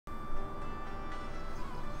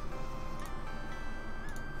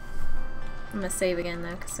I'm gonna save again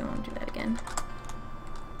though, because I won't do that again.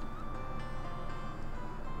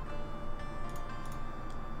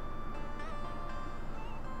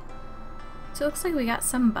 So it looks like we got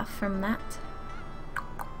some buff from that.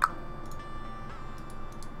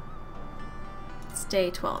 It's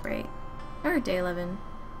day 12, right? Or day 11.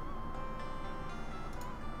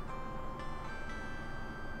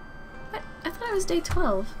 What? I thought it was day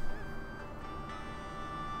 12.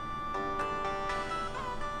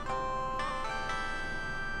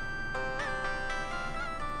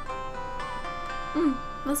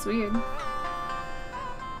 That's weird.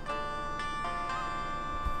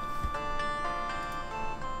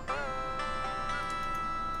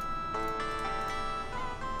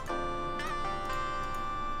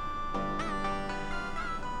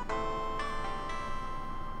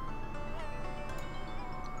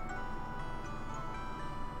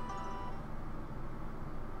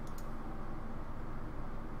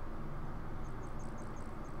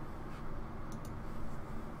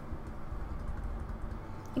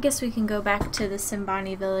 I guess we can go back to the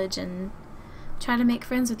Simbani village and try to make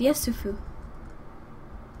friends with Yesufu.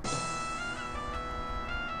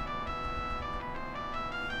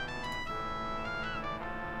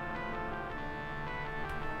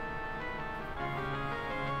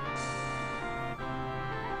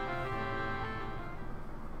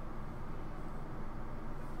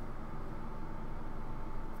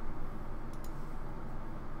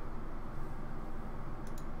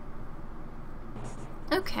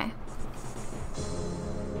 Okay.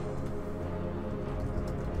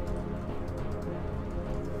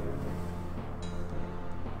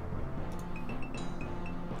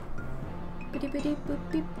 Boop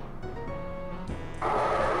boop.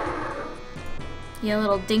 You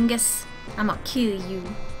little dingus, I'ma kill you.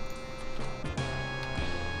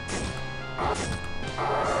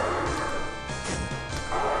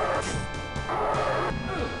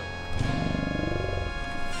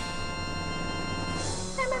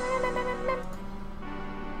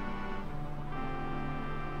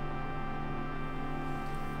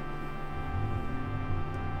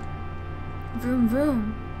 Vroom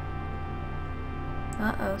vroom.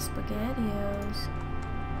 Uh-oh, SpaghettiOs.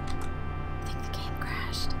 I think the game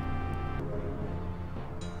crashed.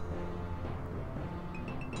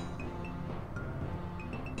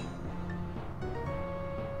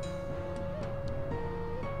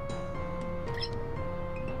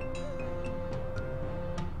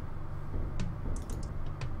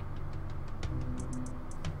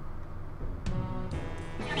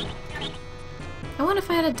 I wonder if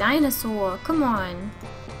I had a dinosaur. Come on.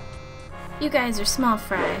 You guys are small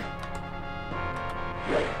fry.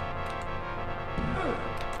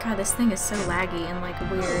 God, this thing is so laggy and like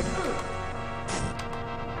weird.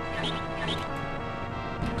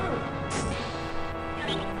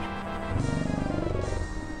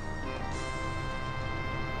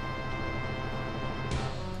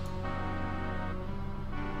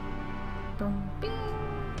 Boom, bing,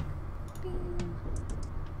 bing.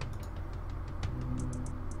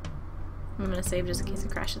 I'm gonna save just in case it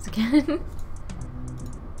crashes again.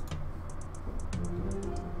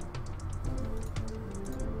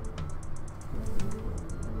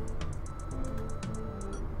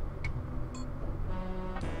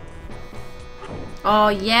 Oh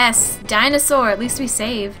yes! Dinosaur! At least we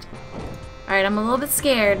saved. Alright, I'm a little bit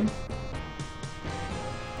scared.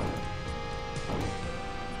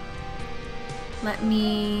 Let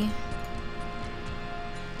me...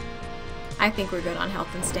 I think we're good on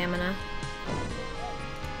health and stamina.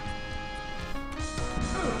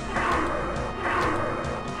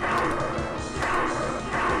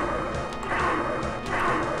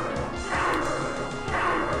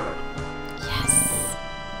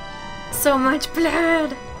 So much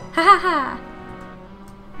blood! Ha ha ha!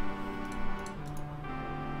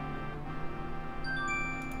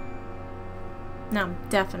 No, I'm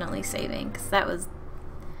definitely saving, because that was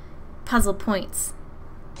puzzle points.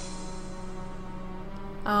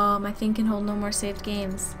 Oh, my thing can hold no more saved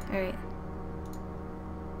games. Alright.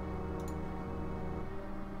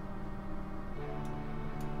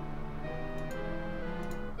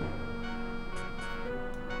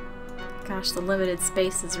 Gosh, the limited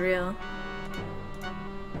space is real.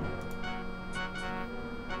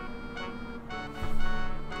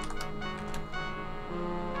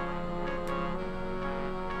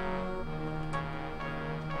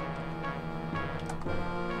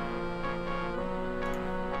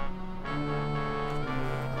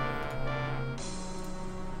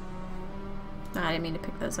 Oh, I didn't mean to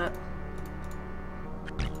pick those up.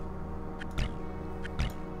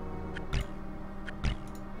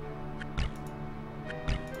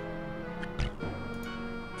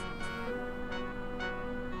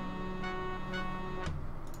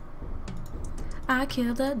 I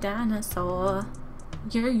killed a dinosaur.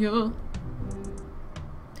 Yeah, yeah.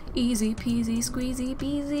 Easy peasy, squeezy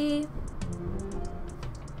beezy.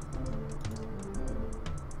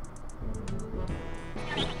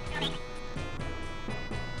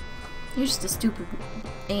 You're just a stupid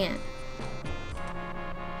ant.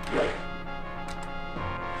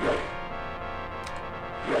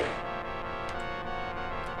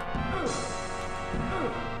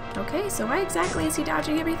 Okay, so why exactly is he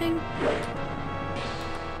dodging everything?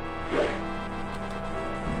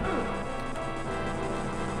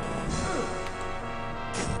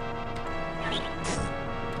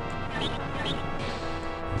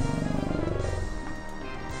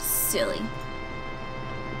 Silly.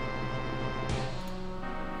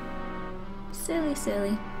 Silly,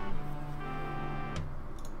 silly.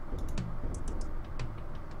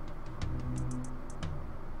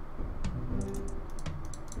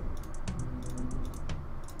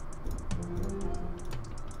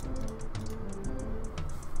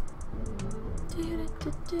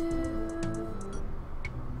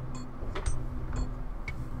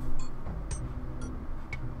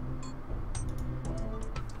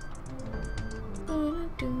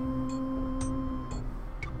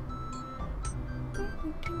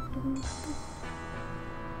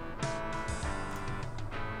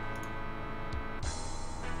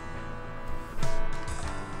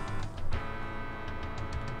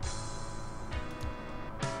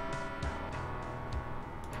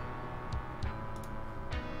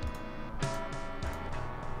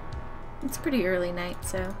 It's pretty early night,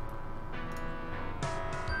 so...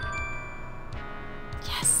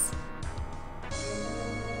 Yes!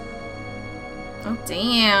 Oh,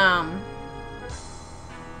 damn!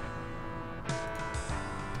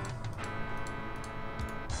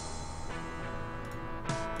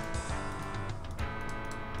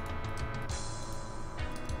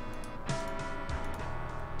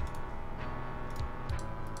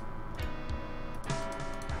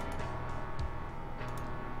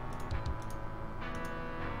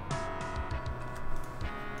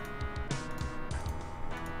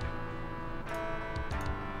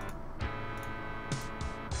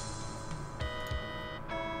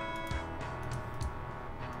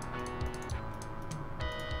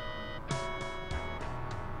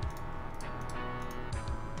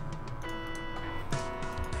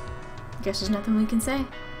 Guess there's nothing we can say.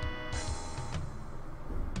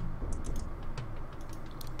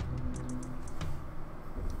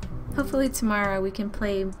 Hopefully tomorrow we can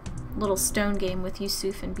play a little stone game with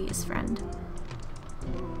Yusuf and be his friend.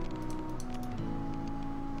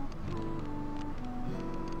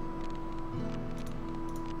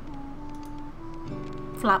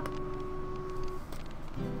 Flop.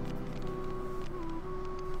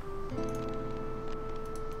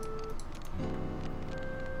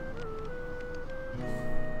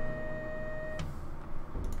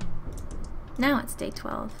 Now it's day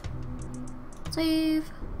 12.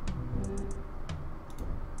 Save.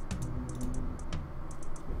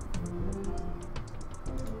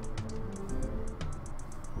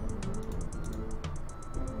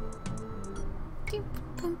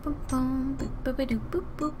 Boom, boom, boom, boop, boop, boop, boop,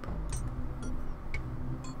 boop.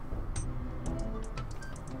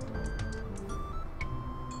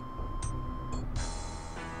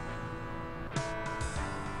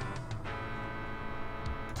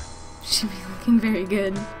 Should be looking very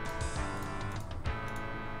good.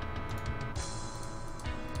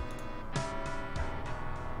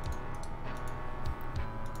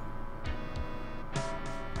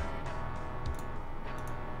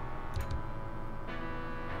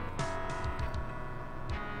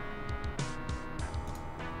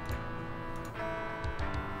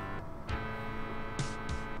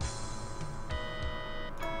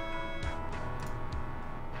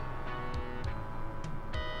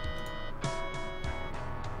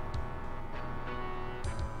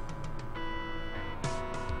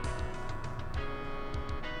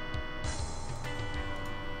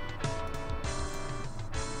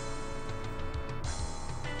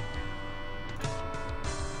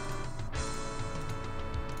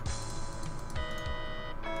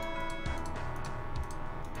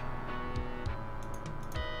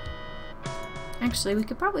 Actually, we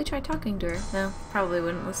could probably try talking to her. No, probably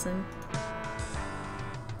wouldn't listen.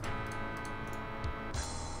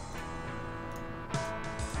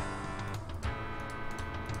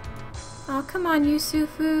 Oh, come on,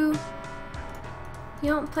 Yusufu. You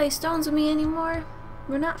don't play stones with me anymore?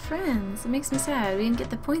 We're not friends. It makes me sad. We didn't get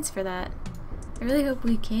the points for that. I really hope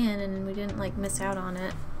we can and we didn't, like, miss out on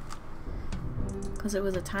it. Because it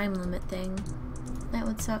was a time limit thing. That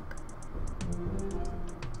would suck.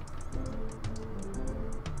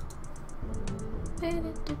 Okay.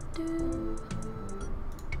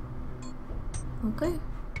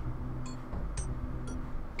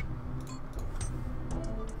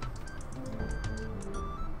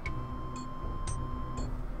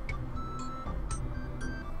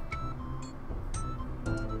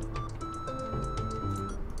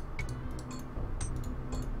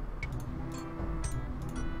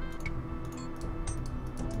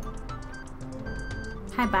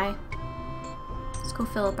 Hi, bye. Let's go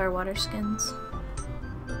fill up our water skins.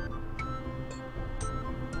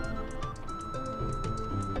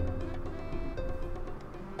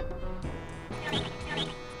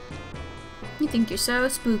 You think you're so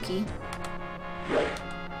spooky.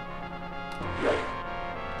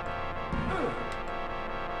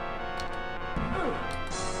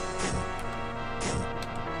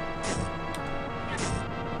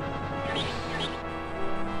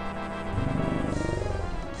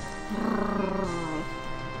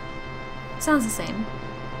 Sounds the same.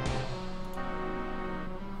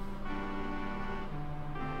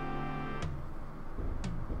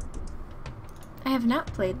 I have not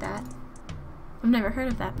played that. I've never heard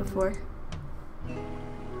of that before.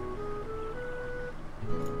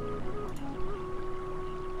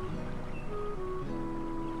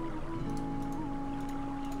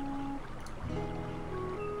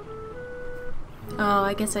 Oh,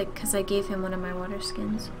 I guess because I gave him one of my water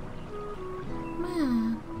skins.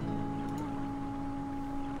 Man.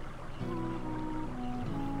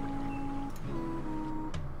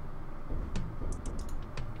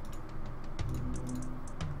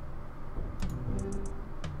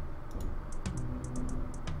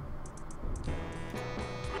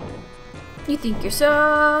 You think you're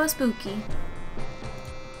so spooky.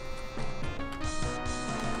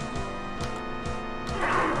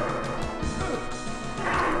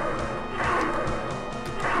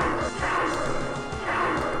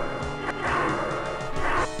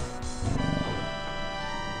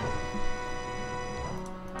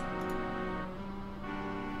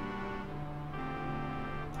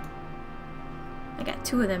 I got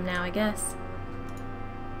 2 of them now, I guess.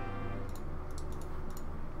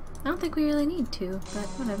 I don't think we really need to, but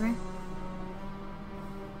whatever.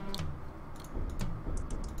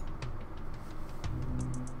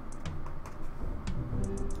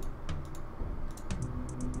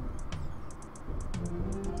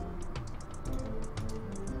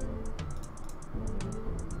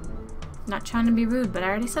 Not trying to be rude, but I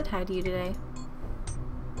already said hi to you today.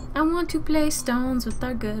 I want to play stones with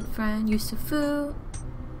our good friend Yusufu.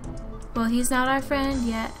 Well, he's not our friend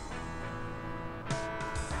yet.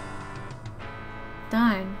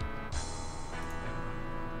 Darn.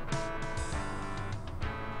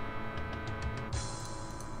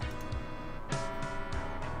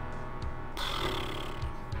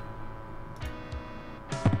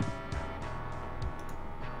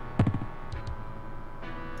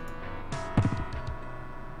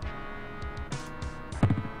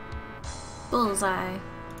 Bullseye.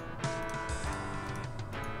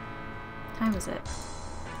 Time is it?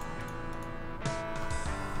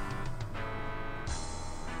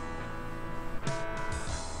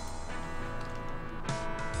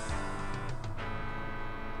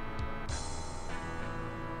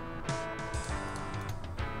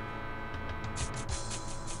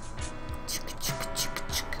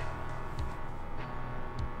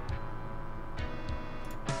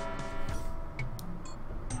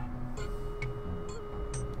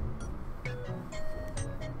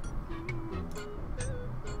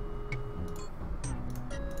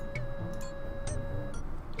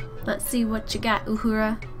 Let's see what you got,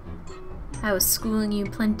 Uhura. I was schooling you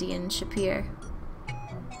plenty in Shapir.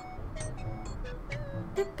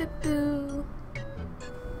 Boo-boo-boo.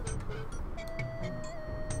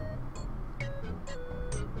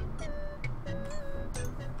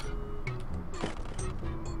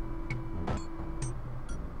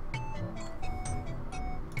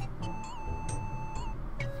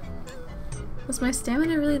 Was my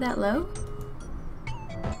stamina really that low?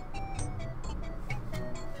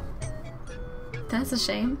 That's a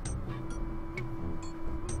shame.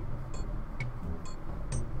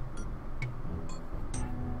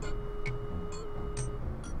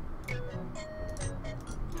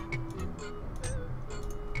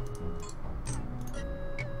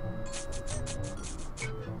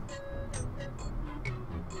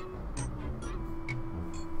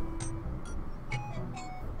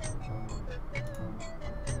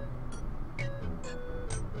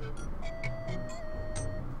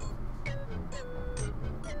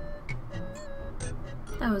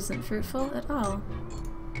 That wasn't fruitful at all.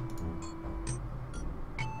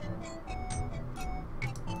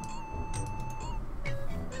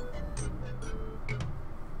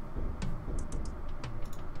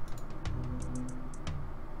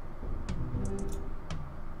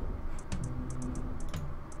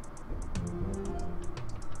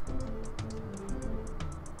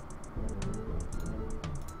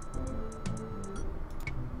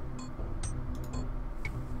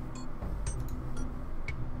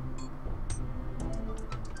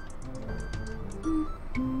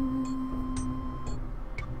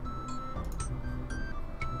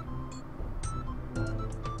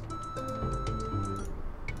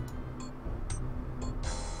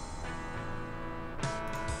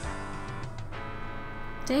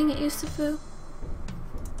 Dang it, Yusufu.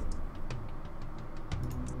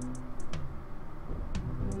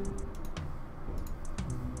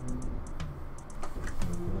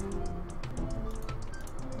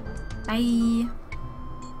 Bye.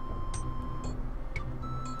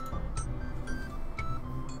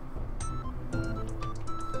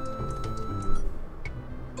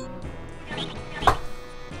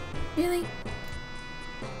 Really?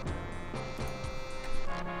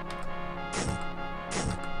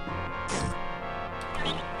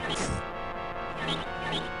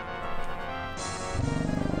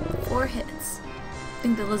 Four hits. I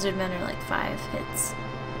think the lizard men are like 5 hits.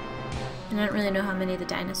 And I don't really know how many the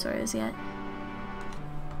dinosaur is yet.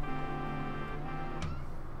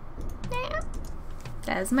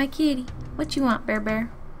 That's my kitty. What you want, Bear Bear?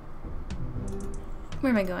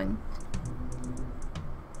 Where am I going?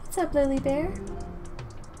 What's up, Lily Bear?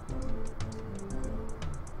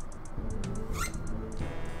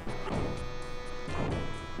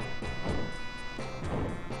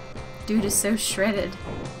 Dude is so shredded.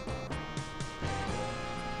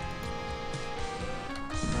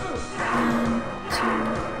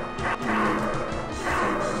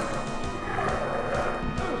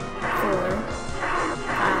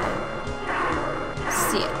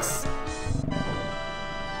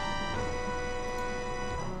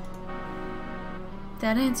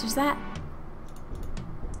 That answers that.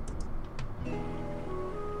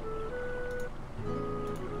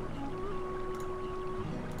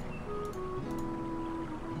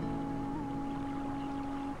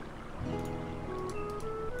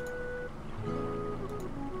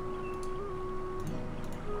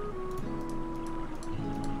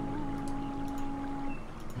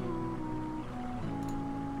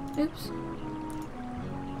 Oops.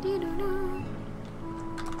 Dee-doo-doo.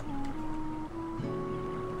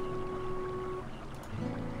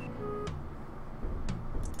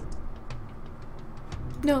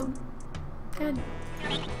 No. God.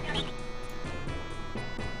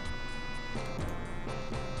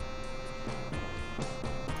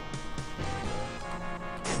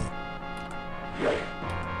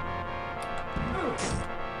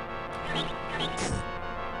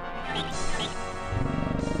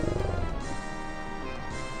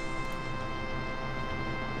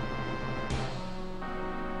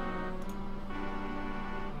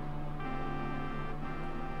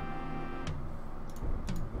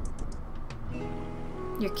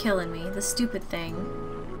 You're killing me, the stupid thing.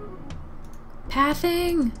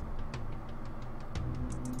 Pathing!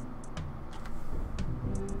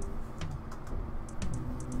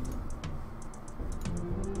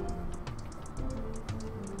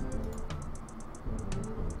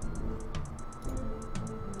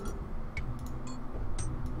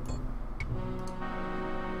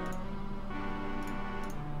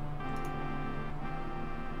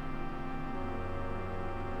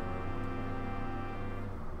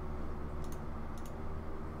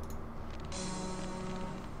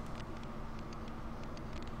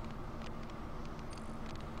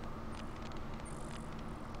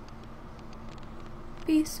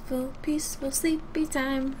 Peaceful, peaceful, sleepy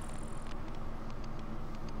time.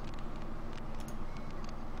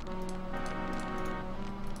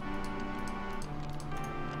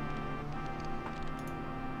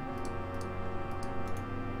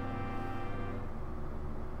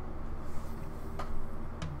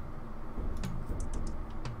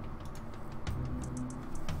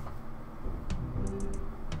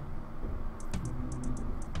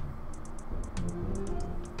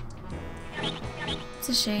 It's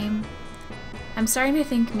a shame. I'm starting to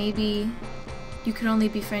think maybe you could only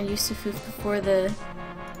befriend Yusufu before they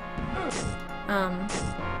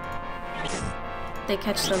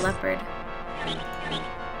catch the leopard.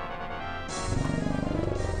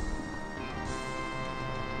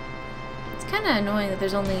 It's kind of annoying that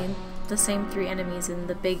there's only the same 3 enemies in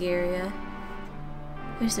the big area.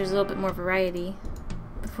 Wish there's a little bit more variety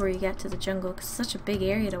before you get to the jungle, because it's such a big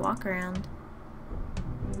area to walk around.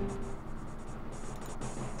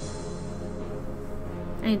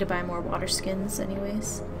 I need to buy more water skins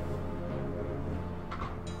anyways.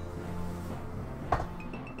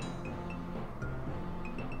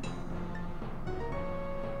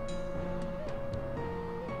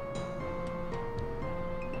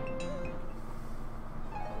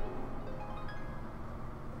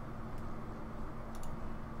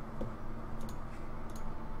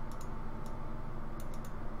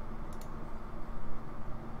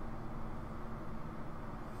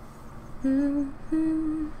 Are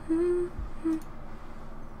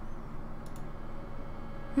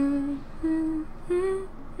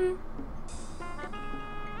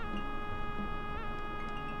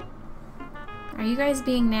you guys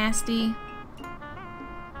being nasty?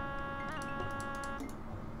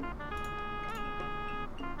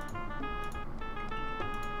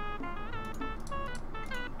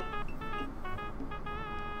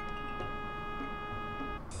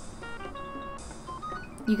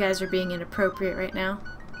 You guys are being inappropriate right now.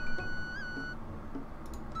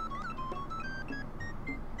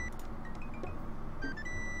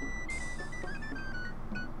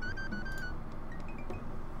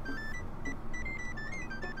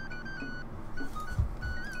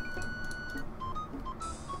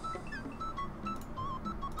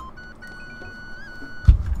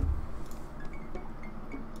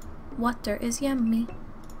 Water is yummy.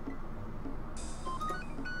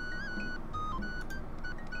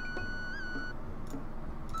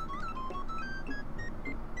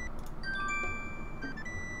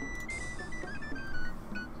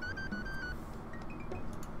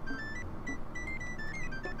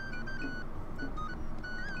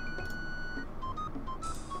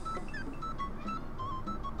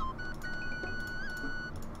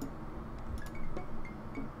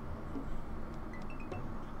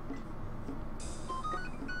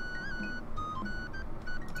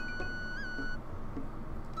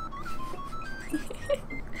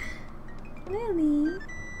 Lily,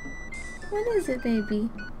 what is it, baby?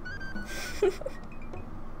 What?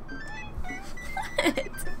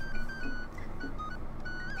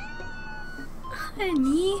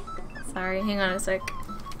 Honey? Sorry, hang on a sec.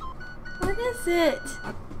 What is it?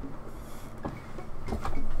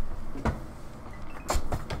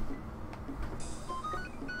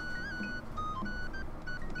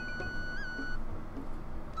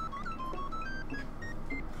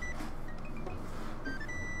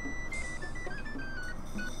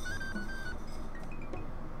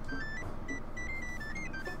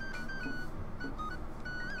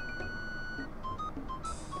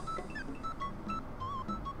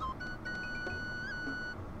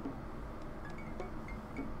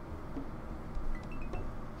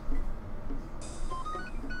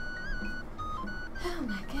 Oh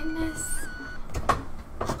my goodness.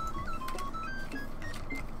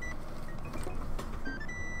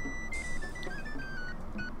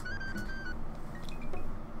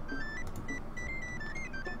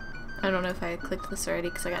 I don't know if I clicked this already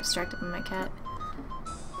because I got distracted by my cat.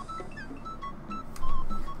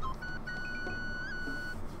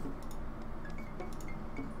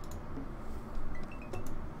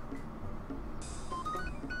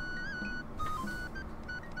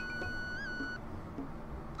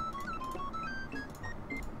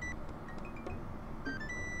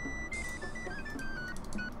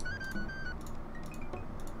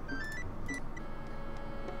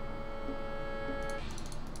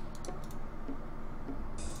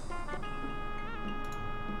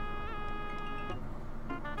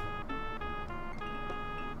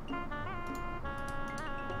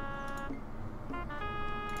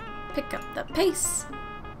 Pick up the pace.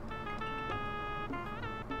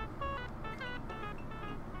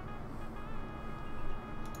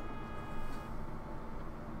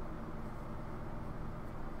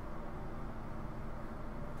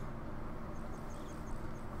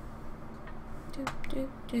 Do do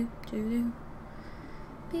do do do.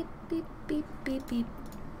 Beep beep beep beep beep.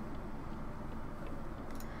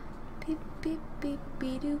 Beep beep beep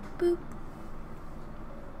beep doop boop.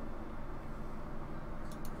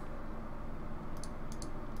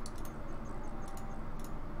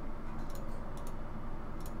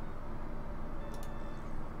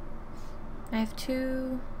 I have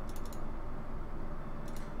two.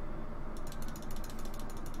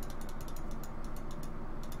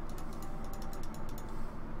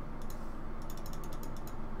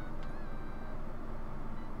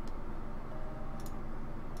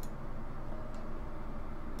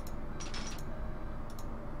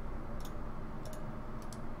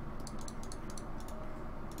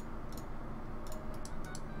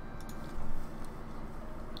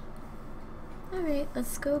 Alright,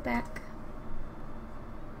 let's go back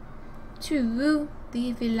to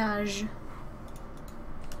the village.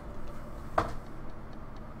 I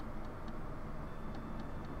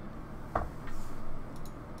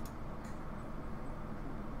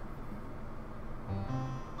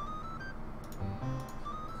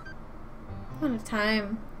don't have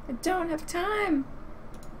time. I don't have time.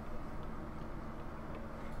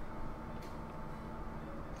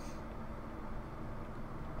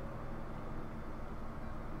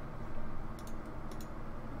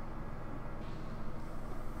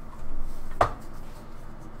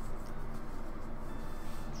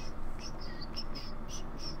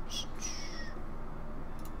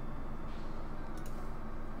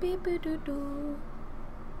 Dee-boo-doo-doo.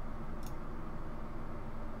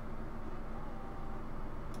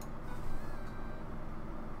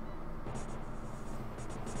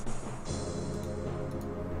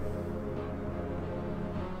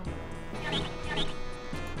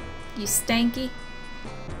 You stanky.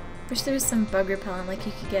 Wish there was some bug repellent like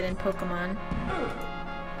you could get in Pokemon.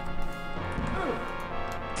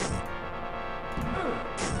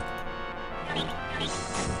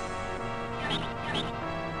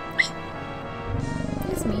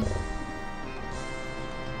 It's me.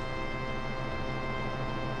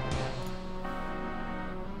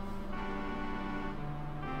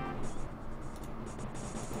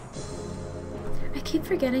 I keep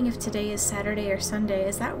forgetting if today is Saturday or Sunday.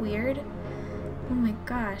 Is that weird? Oh my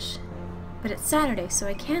gosh. But it's Saturday, so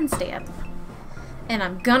I can stay up. And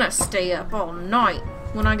I'm gonna stay up all night.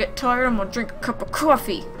 When I get tired, I'm gonna drink a cup of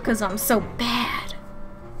coffee. Because I'm so bad.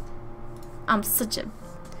 I'm such a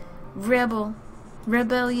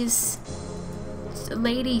rebellious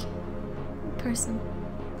lady person.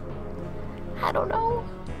 I don't know.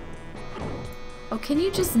 Oh, can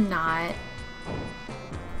you just not?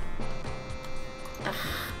 Ugh.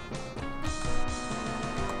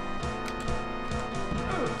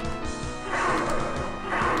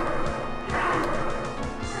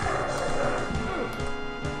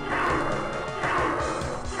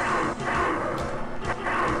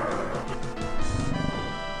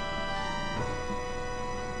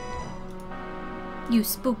 You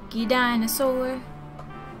spooky dinosaur.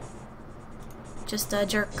 Just a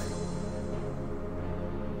jerk.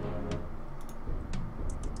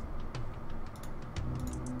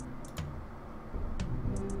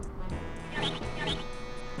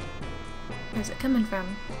 Where's it coming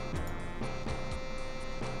from?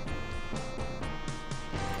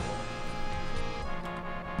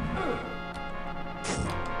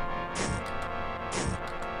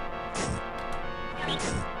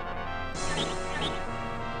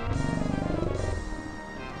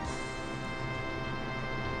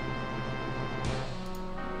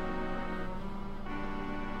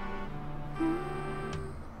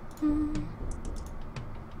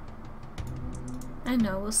 I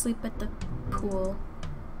know, we'll sleep at the pool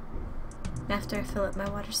after I fill up my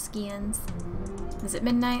water skins. Is it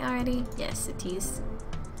midnight already? Yes, it is.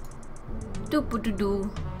 Doo-doo-doo-doo.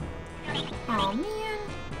 Aw, man.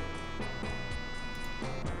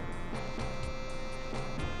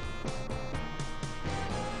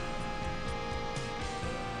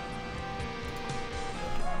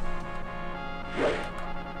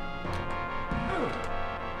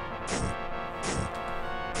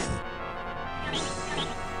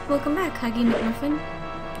 Welcome back, Huggy McMuffin.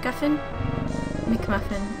 Guffin?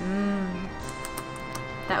 McMuffin. Mmm.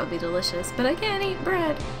 That would be delicious, but I can't eat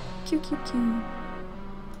bread. Q, Q, Q.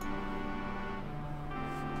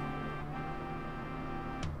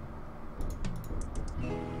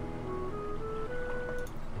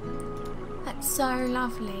 That's so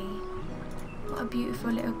lovely. What a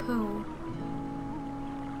beautiful little pool.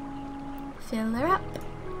 Fill her up.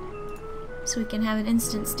 So we can have an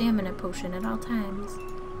instant stamina potion at all times.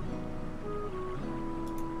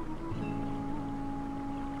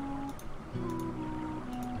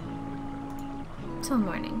 Till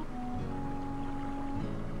morning.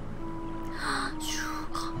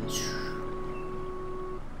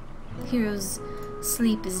 Hero's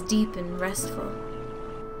sleep is deep and restful.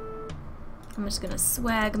 I'm just gonna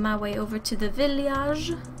swag my way over to the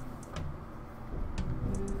village.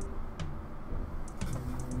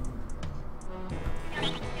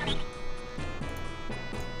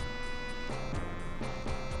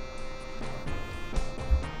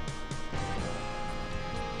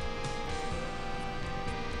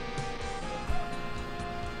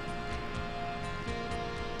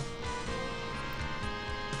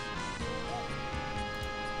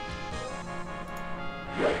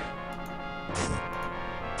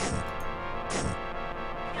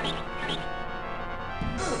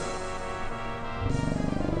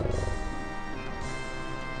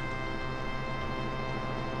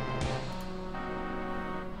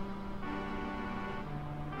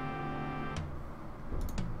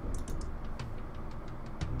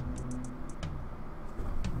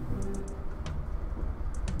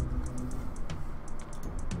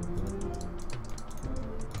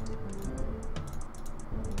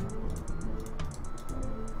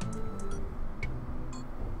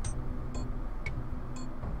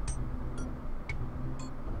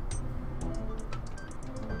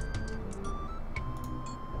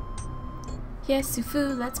 Yes,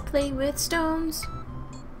 Sufu, let's play with stones.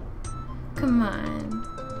 Come on.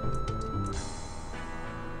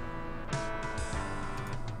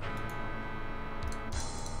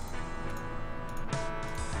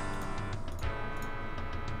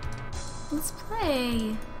 Let's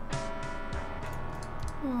play.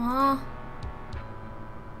 Aww.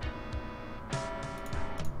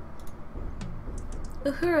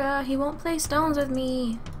 Uhura, he won't play stones with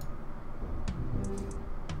me.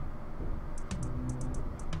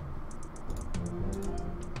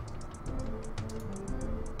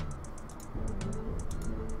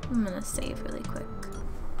 I'm gonna save really quick.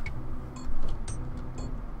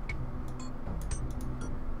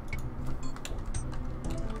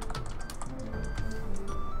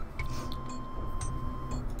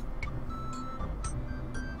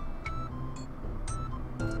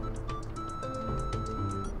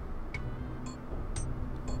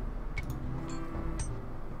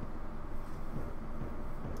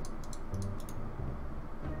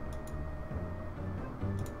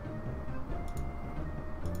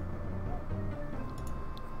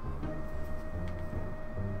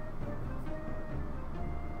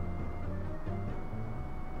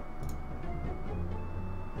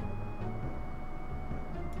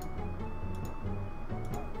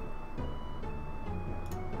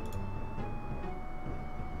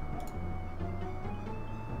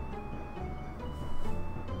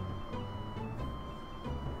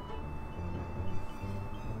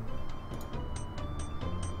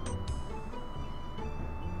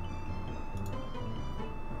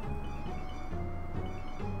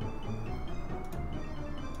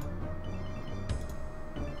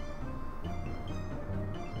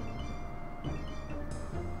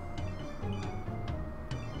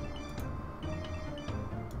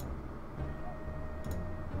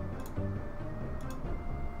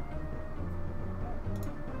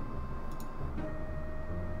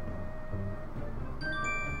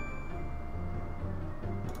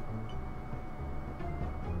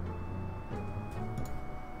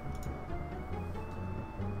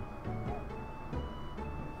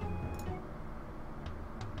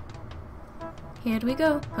 Here we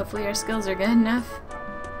go. Hopefully our skills are good enough.